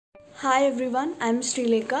Hi everyone, I am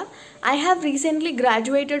SREELEKHA. I have recently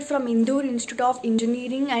graduated from Indur Institute of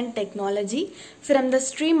Engineering and Technology from the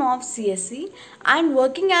stream of CSE and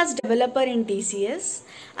working as developer in TCS.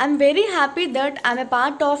 I am very happy that I am a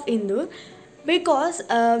part of Indur because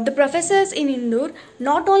the professors in Indur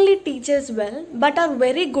not only teach us well but are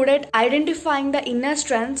very good at identifying the inner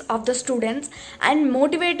strengths of the students and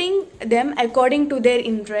motivating them according to their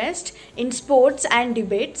interest in sports and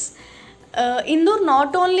debates. Indur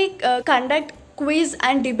not only conduct quiz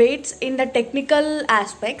and debates in the technical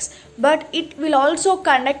aspects, but it will also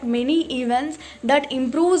conduct many events that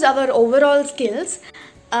improves our overall skills.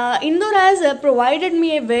 Indur has provided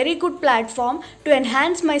me a very good platform to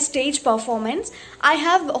enhance my stage performance. I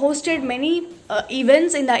have hosted many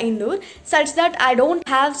events in the Indur such that I don't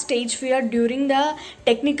have stage fear during the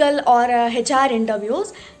technical or HR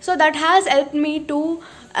interviews. So that has helped me to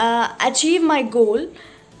achieve my goal.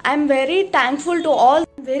 I'm very thankful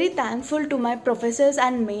to my professors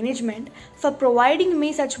and management for providing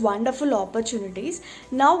me such wonderful opportunities.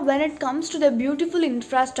 Now when it comes to the beautiful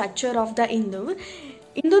infrastructure of the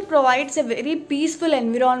Indur provides a very peaceful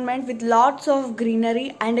environment with lots of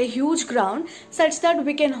greenery and a huge ground such that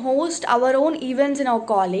we can host our own events in our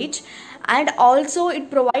college, and also it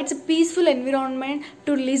provides a peaceful environment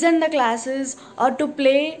to listen the classes or to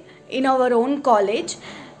play in our own college.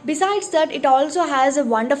 Besides that, it also has a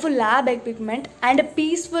wonderful lab equipment and a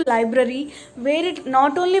peaceful library where it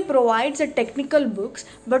not only provides a technical books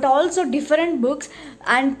but also different books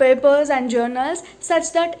and papers and journals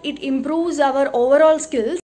such that it improves our overall skills.